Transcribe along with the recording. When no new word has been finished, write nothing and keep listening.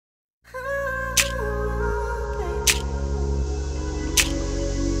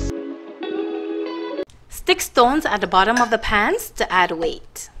Stick stones at the bottom of the pans to add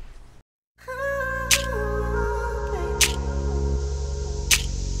weight.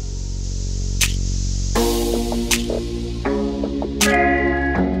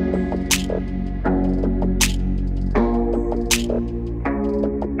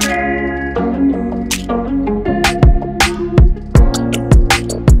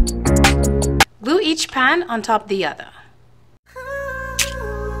 Glue each pan on top of the other.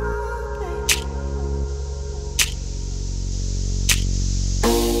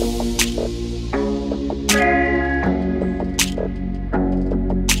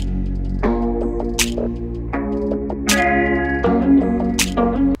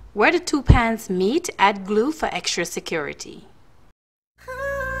 Where the two pans meet, add glue for extra security.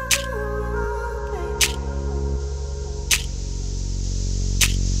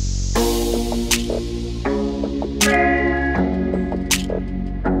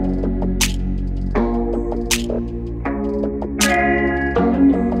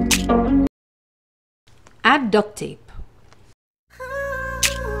 Add duct tape.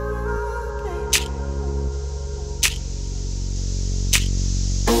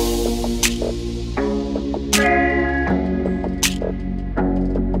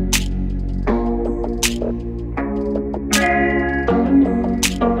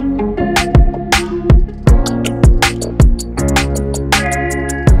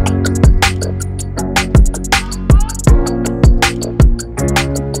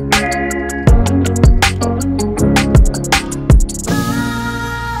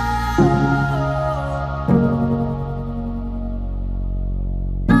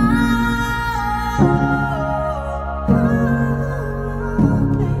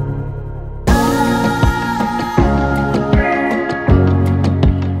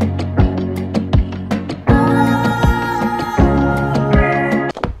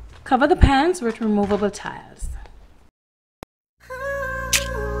 Cover the pans with removable tiles.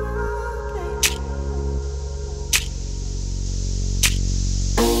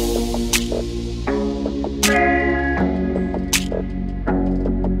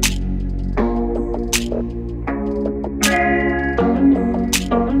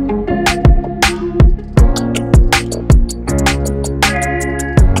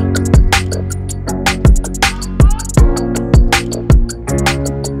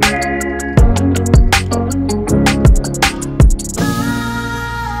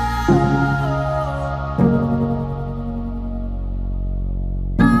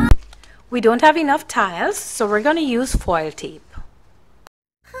 We don't have enough tiles, so we're going to use foil tape.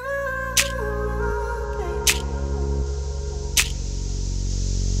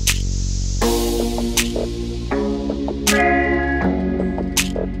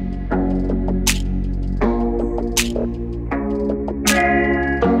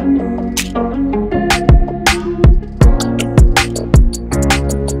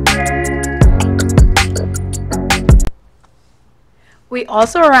 We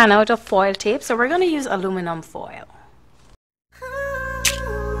also ran out of foil tape, so we're going to use aluminum foil.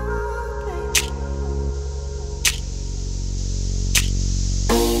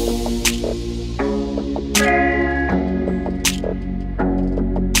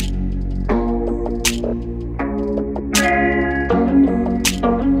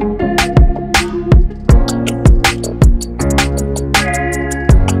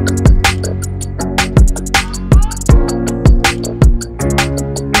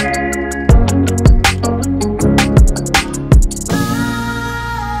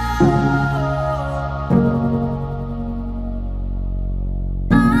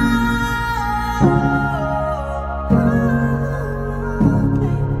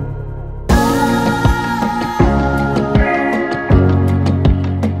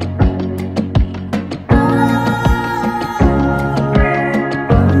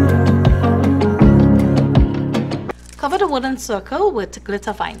 Cover the wooden circle with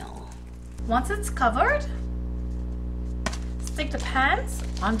glitter vinyl. Once it's covered, stick the pans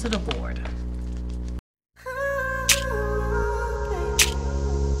onto the board.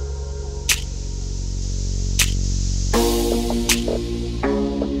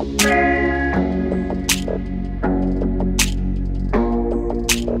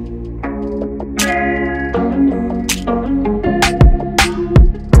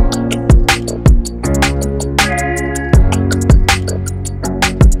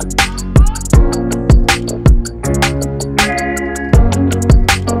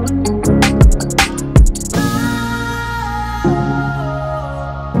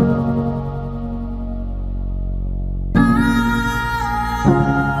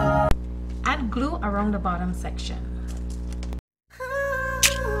 Add glue around the bottom section.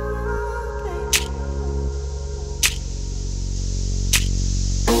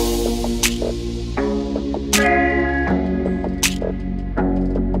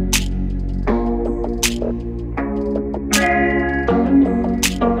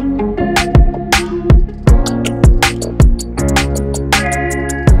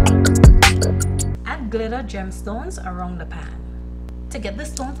 gemstones around the pan. To get the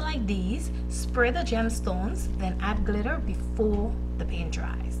stones like these, spray the gemstones, then add glitter before the paint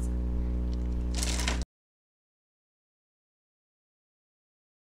dries.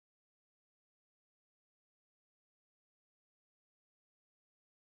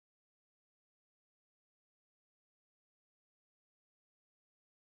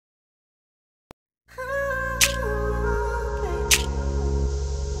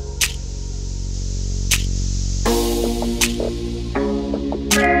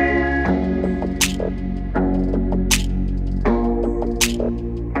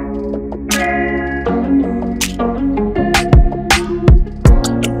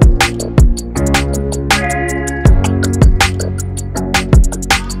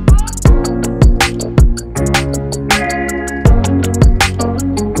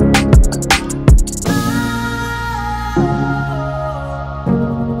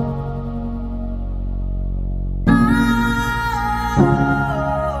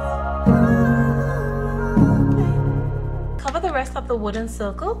 Cover the rest of the wooden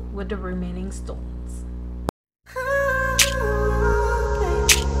circle with the remaining stones.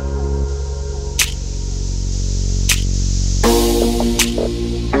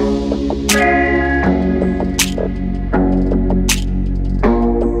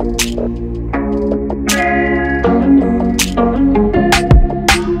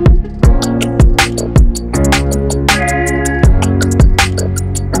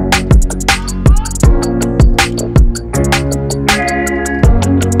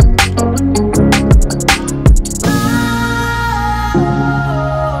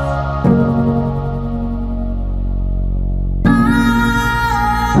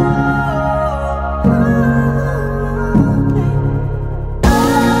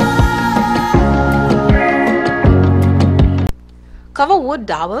 Cover wood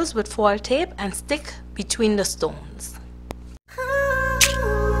dowels with foil tape and stick between the stones.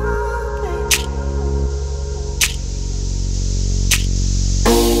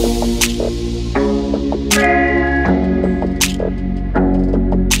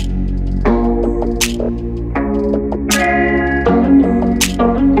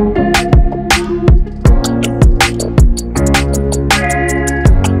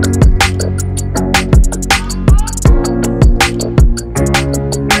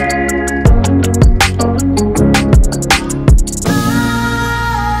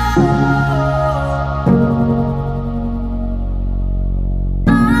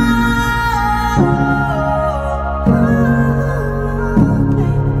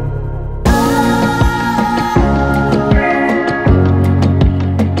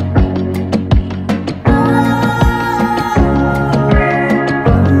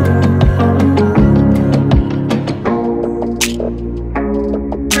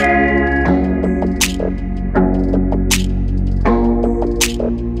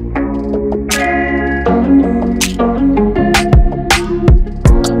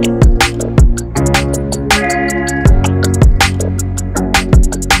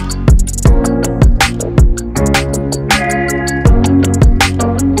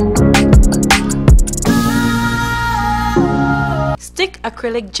 Stick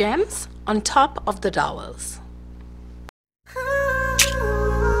acrylic gems on top of the dowels.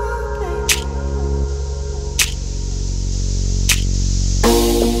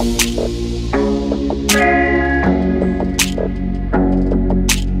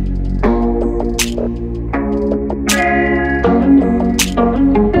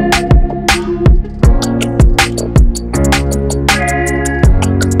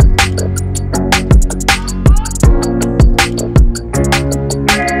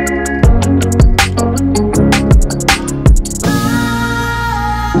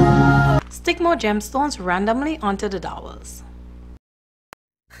 Stick more gemstones randomly onto the dowels.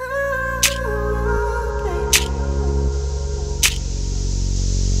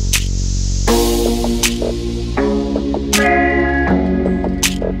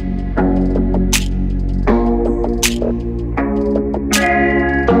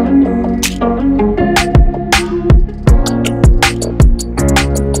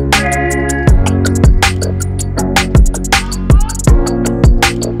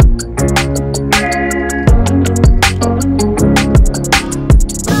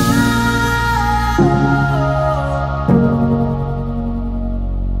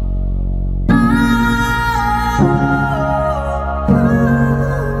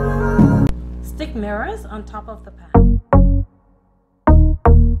 Stick mirrors on top of the pan.